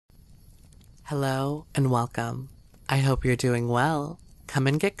Hello and welcome. I hope you're doing well. Come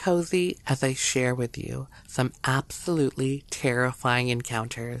and get cozy as I share with you some absolutely terrifying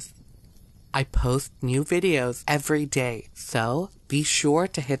encounters. I post new videos every day, so be sure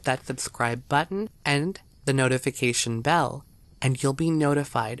to hit that subscribe button and the notification bell, and you'll be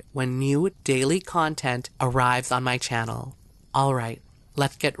notified when new daily content arrives on my channel. Alright,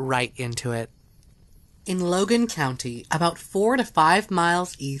 let's get right into it. In Logan County, about 4 to 5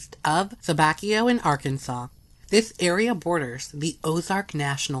 miles east of Sasquatch in Arkansas, this area borders the Ozark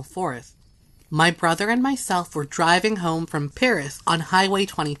National Forest. My brother and myself were driving home from Paris on Highway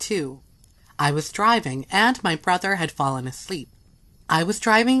 22. I was driving and my brother had fallen asleep. I was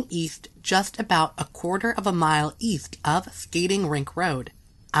driving east just about a quarter of a mile east of Skating Rink Road.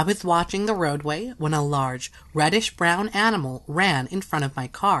 I was watching the roadway when a large, reddish-brown animal ran in front of my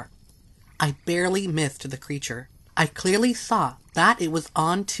car. I barely missed the creature. I clearly saw that it was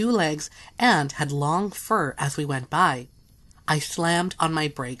on 2 legs and had long fur as we went by. I slammed on my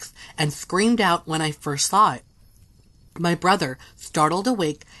brakes and screamed out when I first saw it. My brother startled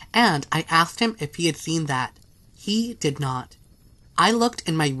awake and I asked him if he had seen that. He did not. I looked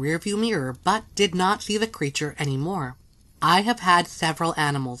in my rearview mirror but did not see the creature anymore. I have had several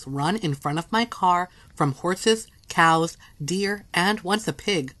animals run in front of my car, from horses, cows, deer, and once a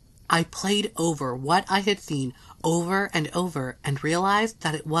pig. I played over what I had seen over and over and realized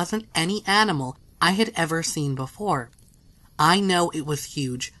that it wasn't any animal I had ever seen before. I know it was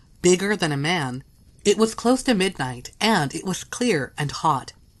huge, bigger than a man. It was close to midnight and it was clear and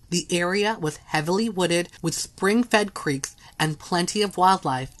hot. The area was heavily wooded with spring-fed creeks and plenty of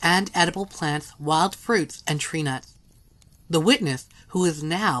wildlife and edible plants, wild fruits, and tree nuts. The witness, who is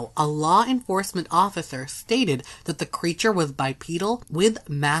now a law enforcement officer, stated that the creature was bipedal with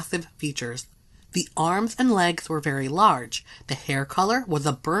massive features. The arms and legs were very large. The hair color was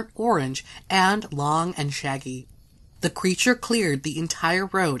a burnt orange and long and shaggy. The creature cleared the entire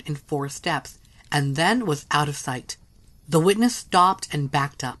road in 4 steps and then was out of sight. The witness stopped and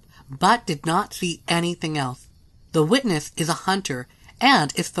backed up, but did not see anything else. The witness is a hunter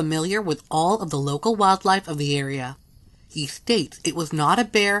and is familiar with all of the local wildlife of the area. He states it was not a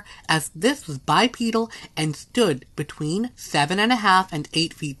bear, as this was bipedal and stood between 7.5 and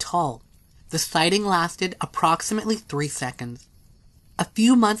 8 feet tall. The sighting lasted approximately 3 seconds. A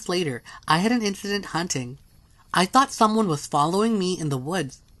few months later, I had an incident hunting. I thought someone was following me in the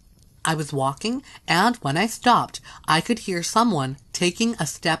woods. I was walking, and when I stopped, I could hear someone taking a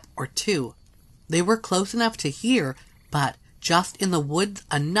step or 2. They were close enough to hear, but just in the woods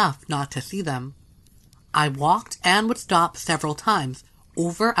enough not to see them. I walked and would stop several times,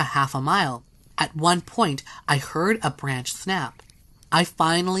 over a half a mile. At one point, I heard a branch snap. I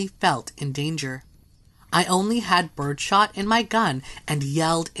finally felt in danger. I only had birdshot in my gun and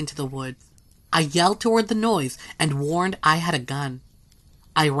yelled into the woods. I yelled toward the noise and warned I had a gun.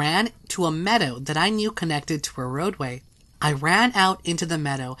 I ran to a meadow that I knew connected to a roadway. I ran out into the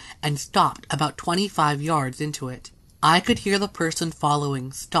meadow and stopped about 25 yards into it. I could hear the person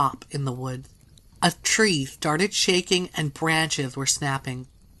following stop in the woods. A tree started shaking and branches were snapping.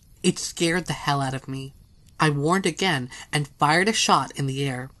 It scared the hell out of me. I warned again and fired a shot in the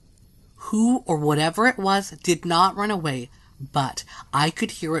air. Who or whatever it was did not run away, but I could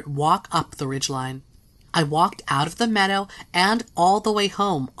hear it walk up the ridgeline. I walked out of the meadow and all the way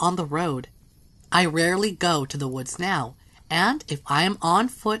home on the road. I rarely go to the woods now, and if I am on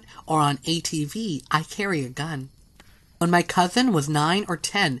foot or on ATV, I carry a gun. When my cousin was 9 or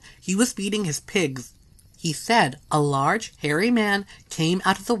 10, he was feeding his pigs. He said a large, hairy man came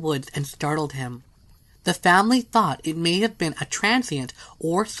out of the woods and startled him. The family thought it may have been a transient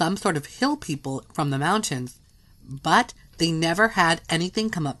or some sort of hill people from the mountains, but they never had anything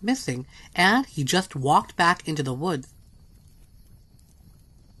come up missing, and he just walked back into the woods.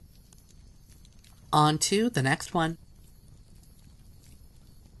 On to the next one.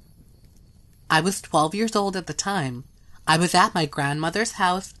 I was 12 years old at the time. I was at my grandmother's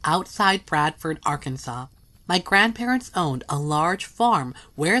house outside Bradford, Arkansas. My grandparents owned a large farm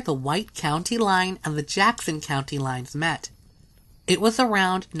where the White County line and the Jackson County lines met. It was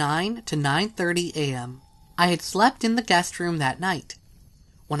around 9 to 9:30 a.m. I had slept in the guest room that night.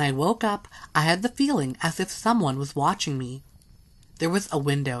 When I woke up, I had the feeling as if someone was watching me. There was a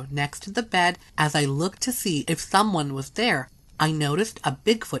window next to the bed. As I looked to see if someone was there, I noticed a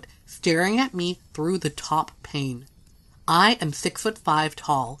Bigfoot staring at me through the top pane. I am 6'5"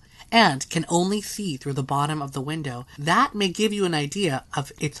 tall and can only see through the bottom of the window. That may give you an idea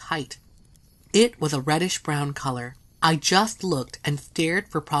of its height. It was a reddish-brown color. I just looked and stared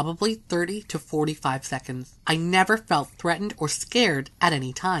for probably 30 to 45 seconds. I never felt threatened or scared at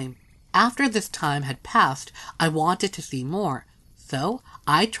any time. After this time had passed, I wanted to see more, so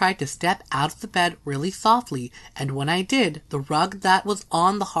I tried to step out of the bed really softly, and when I did, the rug that was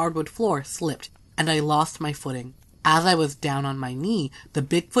on the hardwood floor slipped, and I lost my footing. As I was down on my knee, the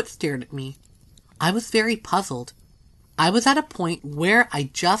Bigfoot stared at me. I was very puzzled. I was at a point where I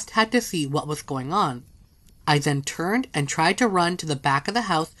just had to see what was going on. I then turned and tried to run to the back of the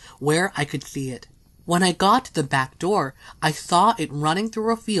house where I could see it. When I got to the back door, I saw it running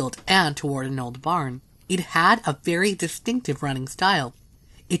through a field and toward an old barn. It had a very distinctive running style.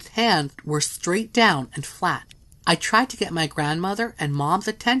 Its hands were straight down and flat. I tried to get my grandmother and Mom's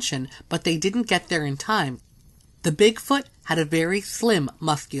attention, but they didn't get there in time. The Bigfoot had a very slim,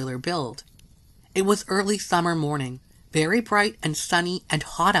 muscular build. It was early summer morning, very bright and sunny and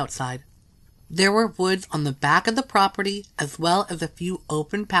hot outside. There were woods on the back of the property, as well as a few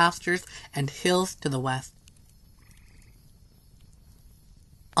open pastures and hills to the west.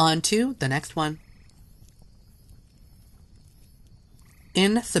 On to the next one.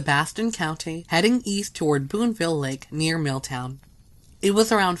 In Sebastian County, heading east toward Boonville Lake near Milltown. It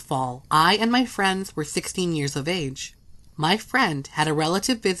was around fall. I and my friends were 16 years of age. My friend had a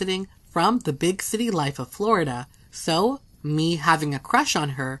relative visiting from the big city life of Florida, so, me having a crush on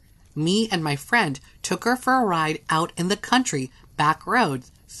her, me and my friend took her for a ride out in the country, back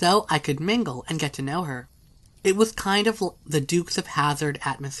roads, so I could mingle and get to know her. It was kind of the Dukes of Hazzard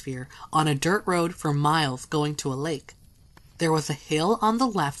atmosphere, on a dirt road for miles going to a lake. There was a hill on the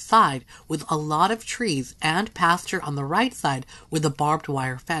left side with a lot of trees and pasture on the right side with a barbed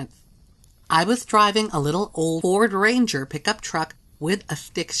wire fence. I was driving a little old Ford Ranger pickup truck with a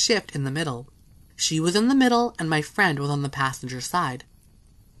stick shift in the middle. She was in the middle and my friend was on the passenger side.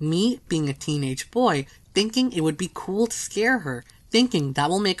 Me, being a teenage boy, thinking it would be cool to scare her, thinking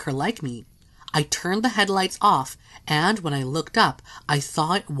that will make her like me. I turned the headlights off, and when I looked up, I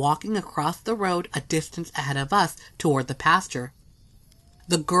saw it walking across the road a distance ahead of us toward the pasture.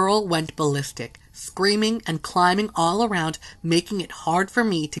 The girl went ballistic, screaming and climbing all around, making it hard for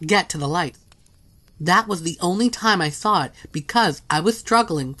me to get to the lights. That was the only time I saw it because I was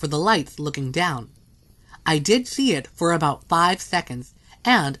struggling for the lights looking down. I did see it for about 5 seconds,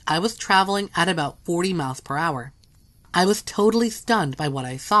 and I was traveling at about 40 miles per hour. I was totally stunned by what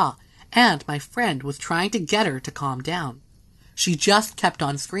I saw, and my friend was trying to get her to calm down. She just kept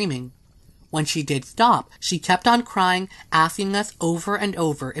on screaming. When she did stop, she kept on crying, asking us over and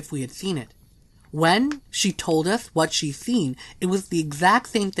over if we had seen it. When she told us what she'd seen, it was the exact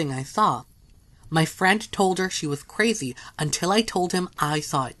same thing I saw. My friend told her she was crazy until I told him I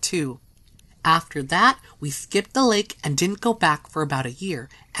saw it too. After that, we skipped the lake and didn't go back for about 1.5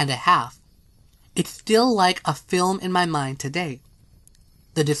 years. It's still like a film in my mind today.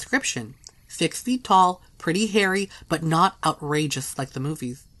 The description: 6 feet tall, pretty hairy, but not outrageous like the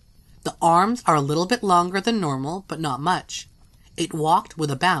movies. The arms are a little bit longer than normal, but not much. It walked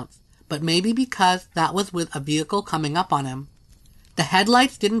with a bounce, but maybe because that was with a vehicle coming up on him. The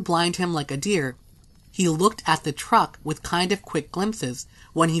headlights didn't blind him like a deer. He looked at the truck with kind of quick glimpses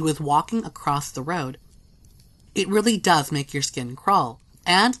when he was walking across the road. It really does make your skin crawl,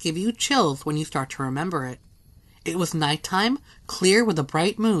 and give you chills when you start to remember it. It was nighttime, clear with a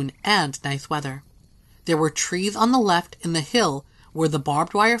bright moon, and nice weather. There were trees on the left in the hill where the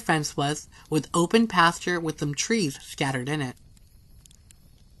barbed wire fence was, with open pasture with some trees scattered in it.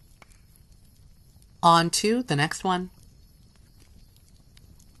 On to the next one.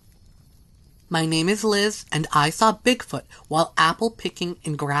 My name is Liz, and I saw Bigfoot while apple picking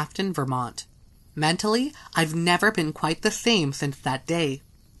in Grafton, Vermont. Mentally, I've never been quite the same since that day.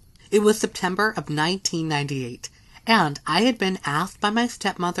 It was September of 1998, and I had been asked by my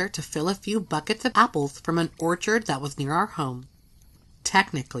stepmother to fill a few buckets of apples from an orchard that was near our home.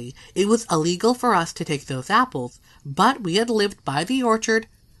 Technically, it was illegal for us to take those apples, but we had lived by the orchard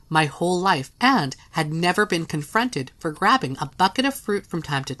my whole life and had never been confronted for grabbing a bucket of fruit from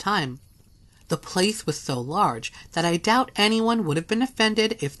time to time. The place was so large that I doubt anyone would have been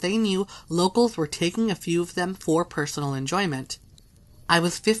offended if they knew locals were taking a few of them for personal enjoyment. I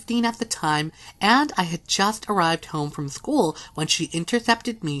was 15 at the time, and I had just arrived home from school when she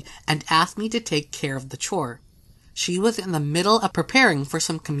intercepted me and asked me to take care of the chore. She was in the middle of preparing for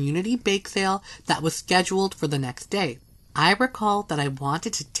some community bake sale that was scheduled for the next day. I recall that I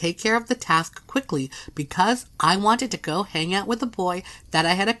wanted to take care of the task quickly because I wanted to go hang out with a boy that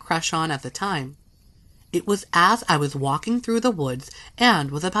I had a crush on at the time. It was as I was walking through the woods and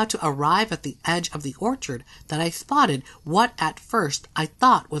was about to arrive at the edge of the orchard that I spotted what at first I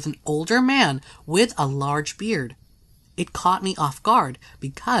thought was an older man with a large beard. It caught me off guard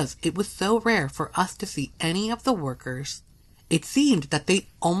because it was so rare for us to see any of the workers. It seemed that they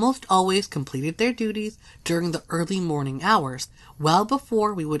almost always completed their duties during the early morning hours, well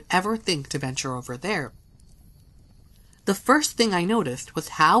before we would ever think to venture over there. The first thing I noticed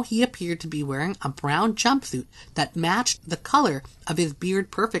was how he appeared to be wearing a brown jumpsuit that matched the color of his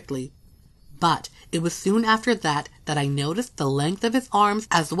beard perfectly. But it was soon after that I noticed the length of his arms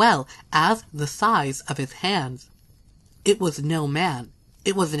as well as the size of his hands. It was no man.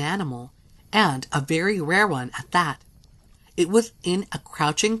 It was an animal, and a very rare one at that. It was in a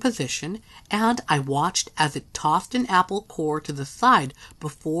crouching position, and I watched as it tossed an apple core to the side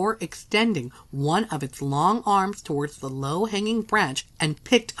before extending one of its long arms towards the low-hanging branch and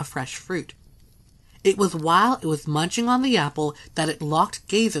picked a fresh fruit. It was while it was munching on the apple that it locked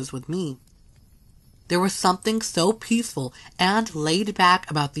gazes with me. There was something so peaceful and laid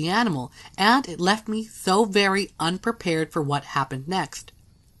back about the animal, and it left me so very unprepared for what happened next.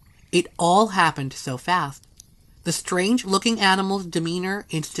 It all happened so fast. The strange-looking animal's demeanor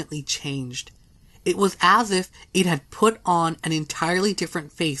instantly changed. It was as if it had put on an entirely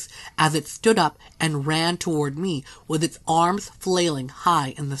different face as it stood up and ran toward me with its arms flailing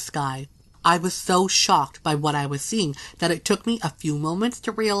high in the sky. I was so shocked by what I was seeing that it took me a few moments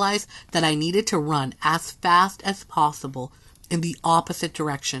to realize that I needed to run as fast as possible in the opposite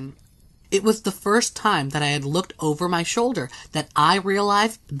direction. It was the first time that I had looked over my shoulder that I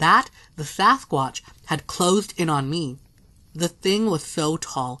realized that the Sasquatch had closed in on me. The thing was so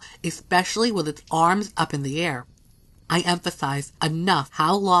tall, especially with its arms up in the air. I emphasized enough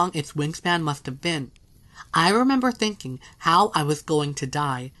how long its wingspan must have been. I remember thinking how I was going to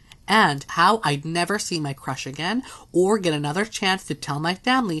die, and how I'd never see my crush again or get another chance to tell my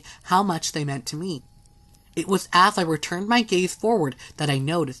family how much they meant to me. It was as I returned my gaze forward that I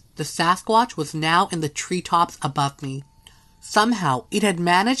noticed the Sasquatch was now in the treetops above me. Somehow it had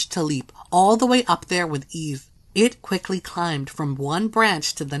managed to leap all the way up there with ease. It quickly climbed from one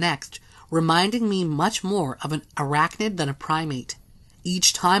branch to the next, reminding me much more of an arachnid than a primate.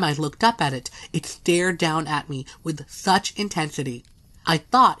 Each time I looked up at it, it stared down at me with such intensity. I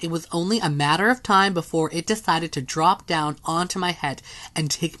thought it was only a matter of time before it decided to drop down onto my head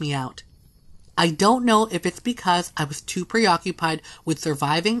and take me out. I don't know if it's because I was too preoccupied with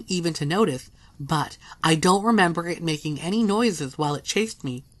surviving even to notice, but I don't remember it making any noises while it chased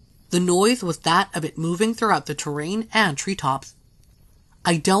me. The noise was that of it moving throughout the terrain and treetops.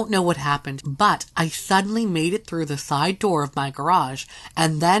 I don't know what happened, but I suddenly made it through the side door of my garage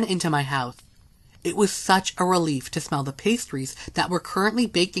and then into my house. It was such a relief to smell the pastries that were currently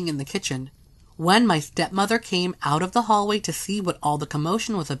baking in the kitchen. When my stepmother came out of the hallway to see what all the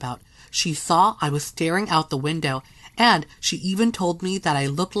commotion was about, she saw I was staring out the window, and she even told me that I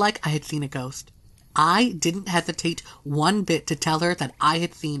looked like I had seen a ghost. I didn't hesitate one bit to tell her that I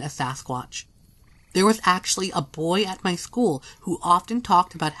had seen a Sasquatch. There was actually a boy at my school who often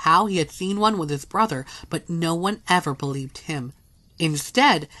talked about how he had seen one with his brother, but no one ever believed him.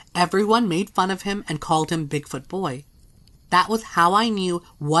 Instead, everyone made fun of him and called him Bigfoot Boy. That was how I knew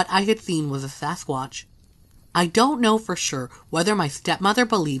what I had seen was a Sasquatch. I don't know for sure whether my stepmother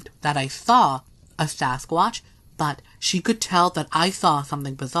believed that I saw a Sasquatch, but she could tell that I saw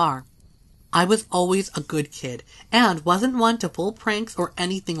something bizarre. I was always a good kid, and wasn't one to pull pranks or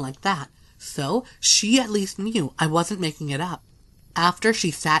anything like that, so she at least knew I wasn't making it up. After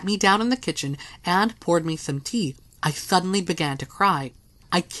she sat me down in the kitchen and poured me some tea, I suddenly began to cry.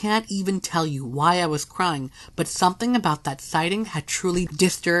 I can't even tell you why I was crying, but something about that sighting had truly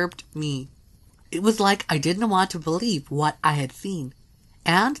disturbed me. It was like I didn't want to believe what I had seen,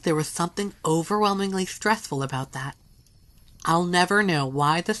 and there was something overwhelmingly stressful about that. I'll never know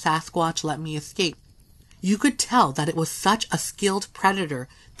why the Sasquatch let me escape. You could tell that it was such a skilled predator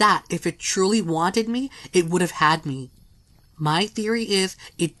that if it truly wanted me, it would have had me. My theory is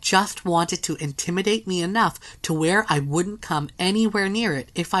it just wanted to intimidate me enough to where I wouldn't come anywhere near it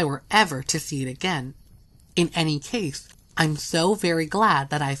if I were ever to see it again. In any case, I'm so very glad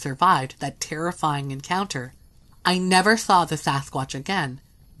that I survived that terrifying encounter. I never saw the Sasquatch again,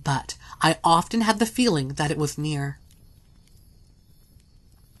 but I often had the feeling that it was near.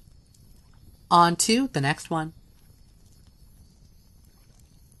 On to the next one.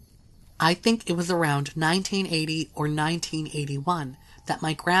 I think it was around 1980 or 1981 that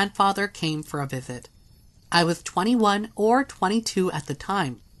my grandfather came for a visit. I was 21 or 22 at the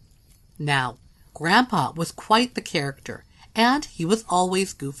time. Now, Grandpa was quite the character, and he was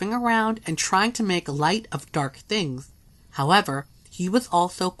always goofing around and trying to make light of dark things. However, he was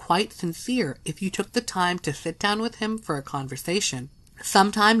also quite sincere if you took the time to sit down with him for a conversation.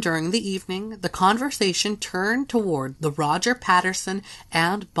 Sometime during the evening, the conversation turned toward the Roger Patterson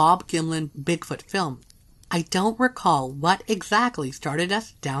and Bob Gimlin Bigfoot film. I don't recall what exactly started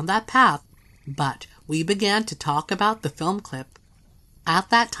us down that path, but we began to talk about the film clip. At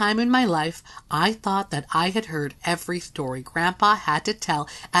that time in my life, I thought that I had heard every story Grandpa had to tell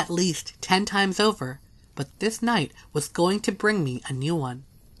at least 10 times over, but this night was going to bring me a new one.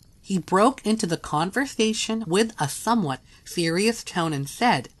 He broke into the conversation with a somewhat serious tone and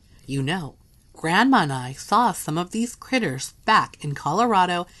said, "You know, Grandma and I saw some of these critters back in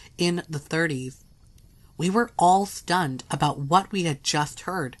Colorado in the 30s. We were all stunned about what we had just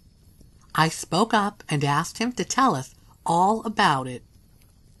heard. I spoke up and asked him to tell us all about it,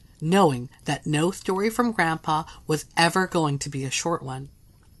 knowing that no story from Grandpa was ever going to be a short one.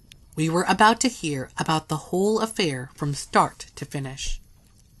 We were about to hear about the whole affair from start to finish.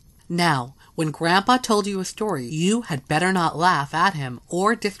 Now, when Grandpa told you a story, you had better not laugh at him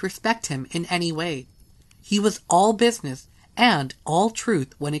or disrespect him in any way. He was all business and all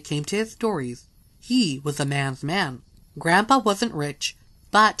truth when it came to his stories. He was a man's man. Grandpa wasn't rich,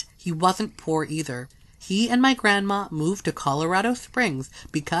 but he wasn't poor either. He and my grandma moved to Colorado Springs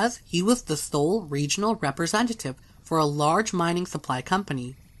because he was the sole regional representative for a large mining supply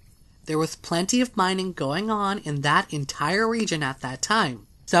company. There was plenty of mining going on in that entire region at that time,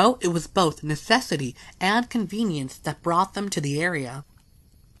 so it was both necessity and convenience that brought them to the area.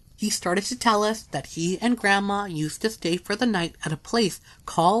 He started to tell us that he and Grandma used to stay for the night at a place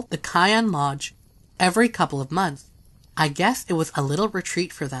called the Cheyenne Lodge every couple of months. I guess it was a little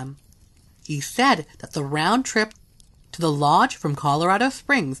retreat for them. He said that the round trip to the lodge from Colorado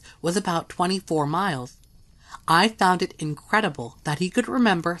Springs was about 24 miles. I found it incredible that he could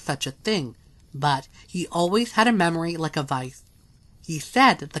remember such a thing, but he always had a memory like a vice. He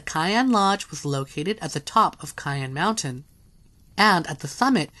said that the Cheyenne Lodge was located at the top of Cheyenne Mountain, and at the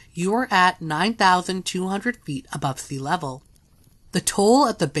summit you were at 9,200 feet above sea level. The toll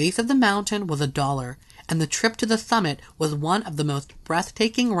at the base of the mountain was $1, and the trip to the summit was one of the most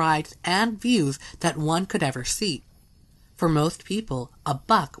breathtaking rides and views that one could ever see. For most people,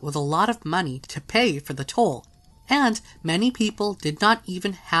 $1 was a lot of money to pay for the toll, and many people did not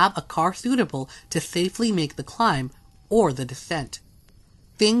even have a car suitable to safely make the climb or the descent.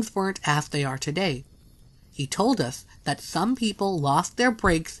 Things weren't as they are today. He told us that some people lost their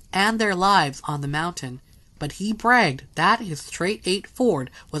brakes and their lives on the mountain, but he bragged that his straight 8 Ford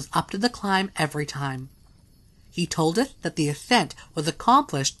was up to the climb every time. He told us that the ascent was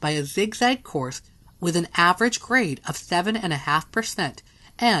accomplished by a zigzag course with an average grade of 7.5%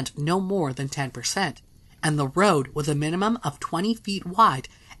 and no more than 10%, and the road was a minimum of 20 feet wide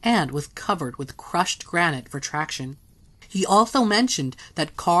and was covered with crushed granite for traction. He also mentioned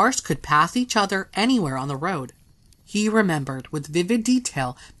that cars could pass each other anywhere on the road. He remembered with vivid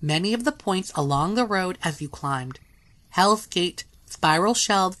detail many of the points along the road as you climbed: Hell's Gate, Spiral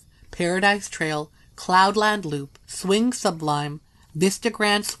Shelves, Paradise Trail, Cloudland Loop, Swing Sublime, Vista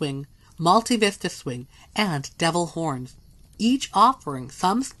Grand Swing, Multi-Vista Swing, and Devil Horns, each offering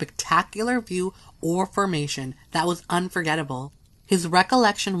some spectacular view or formation that was unforgettable. His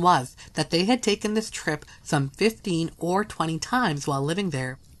recollection was that they had taken this trip some 15 or 20 times while living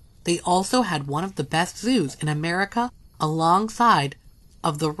there. They also had one of the best zoos in America alongside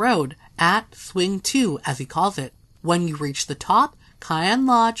of the road at Swing 2, as he calls it. When you reached the top, Cheyenne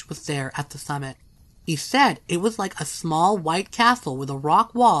Lodge was there at the summit. He said it was like a small white castle with a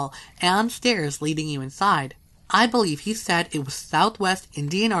rock wall and stairs leading you inside. I believe he said it was Southwest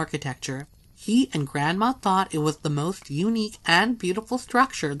Indian architecture. He and Grandma thought it was the most unique and beautiful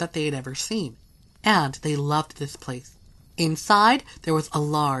structure that they had ever seen, and they loved this place. Inside, there was a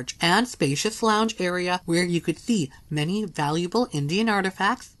large and spacious lounge area where you could see many valuable Indian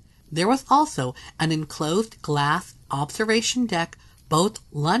artifacts. There was also an enclosed glass observation deck, both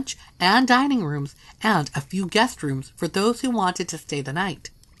lunch and dining rooms, and a few guest rooms for those who wanted to stay the night.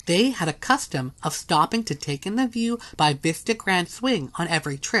 They had a custom of stopping to take in the view by Vista Grand Swing on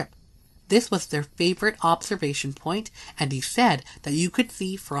every trip. This was their favorite observation point, and he said that you could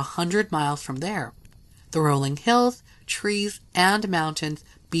see for 100 miles from there, the rolling hills, trees, and mountains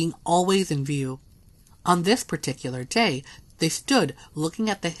being always in view. On this particular day, they stood looking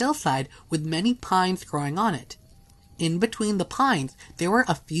at the hillside with many pines growing on it. In between the pines, there were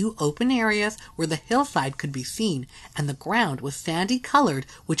a few open areas where the hillside could be seen, and the ground was sandy colored,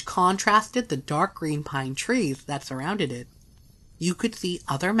 which contrasted the dark green pine trees that surrounded it. You could see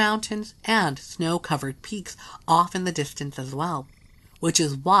other mountains and snow-covered peaks off in the distance as well, which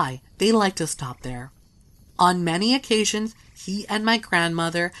is why they liked to stop there. On many occasions, he and my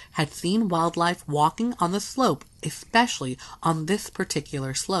grandmother had seen wildlife walking on the slope, especially on this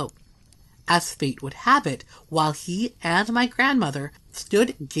particular slope. As fate would have it, while he and my grandmother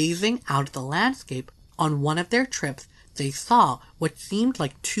stood gazing out at the landscape, On one of their trips, they saw what seemed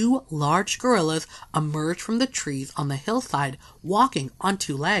like two large gorillas emerge from the trees on the hillside, walking on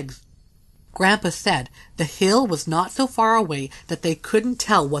two legs. Grandpa said the hill was not so far away that they couldn't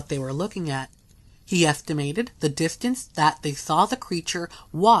tell what they were looking at. He estimated the distance that they saw the creature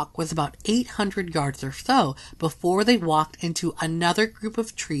walk was about 800 yards or so before they walked into another group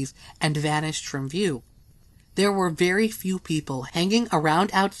of trees and vanished from view. There were very few people hanging around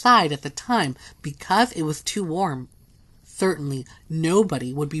outside at the time because it was too warm. Certainly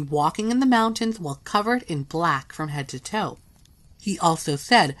nobody would be walking in the mountains while covered in black from head to toe. He also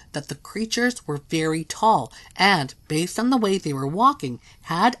said that the creatures were very tall and, based on the way they were walking,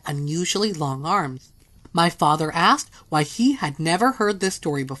 had unusually long arms. My father asked why he had never heard this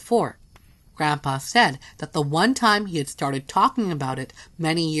story before. Grandpa said that the one time he had started talking about it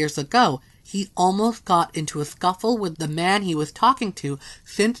many years ago, he almost got into a scuffle with the man he was talking to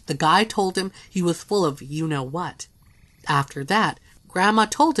since the guy told him he was full of you-know-what. After that, Grandma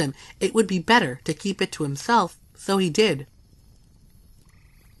told him it would be better to keep it to himself, so he did.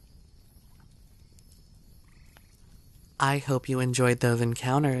 I hope you enjoyed those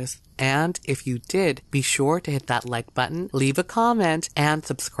encounters, and if you did, be sure to hit that like button, leave a comment, and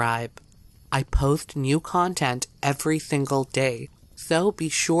subscribe. I post new content every single day, so be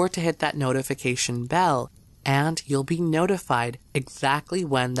sure to hit that notification bell, and you'll be notified exactly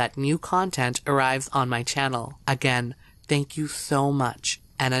when that new content arrives on my channel. Again, thank you so much,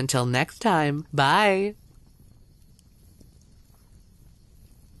 and until next time, bye!